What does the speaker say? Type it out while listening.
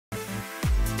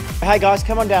Hey guys,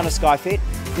 come on down to Skyfit.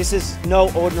 This is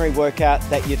no ordinary workout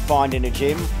that you'd find in a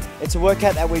gym. It's a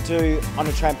workout that we do on a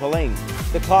trampoline.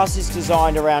 The class is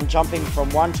designed around jumping from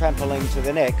one trampoline to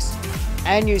the next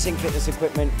and using fitness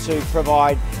equipment to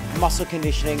provide muscle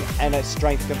conditioning and a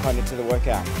strength component to the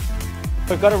workout.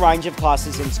 We've got a range of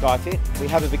classes in Skyfit. We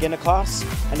have a beginner class,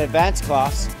 an advanced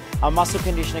class, a muscle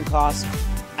conditioning class,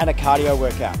 and a cardio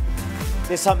workout.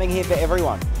 There's something here for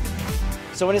everyone.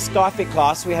 So in a Skyfit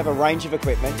class, we have a range of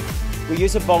equipment. We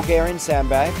use a Bulgarian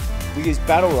sandbag, we use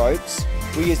battle ropes,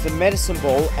 we use the medicine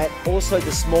ball and also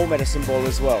the small medicine ball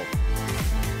as well.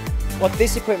 What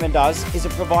this equipment does is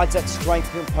it provides that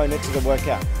strength component to the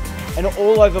workout. An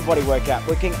all over body workout,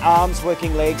 working arms,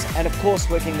 working legs, and of course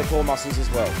working the core muscles as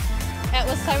well. It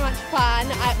was so much fun.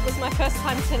 It was my first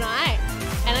time tonight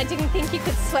and I didn't think you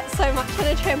could sweat so much on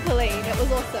a trampoline. It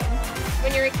was awesome.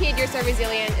 When you're a kid, you're so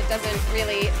resilient, it doesn't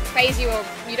really faze you or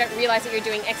you don't realise that you're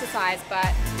doing exercise,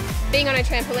 but being on a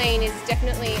trampoline is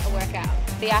definitely a workout.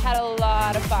 I had a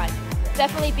lot of fun.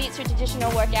 Definitely beats your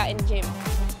traditional workout in the gym.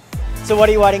 So what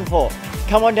are you waiting for?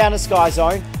 Come on down to Sky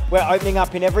Zone. We're opening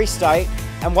up in every state,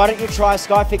 and why don't you try a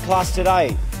Skyfit class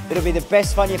today? It'll be the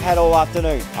best fun you've had all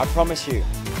afternoon, I promise you.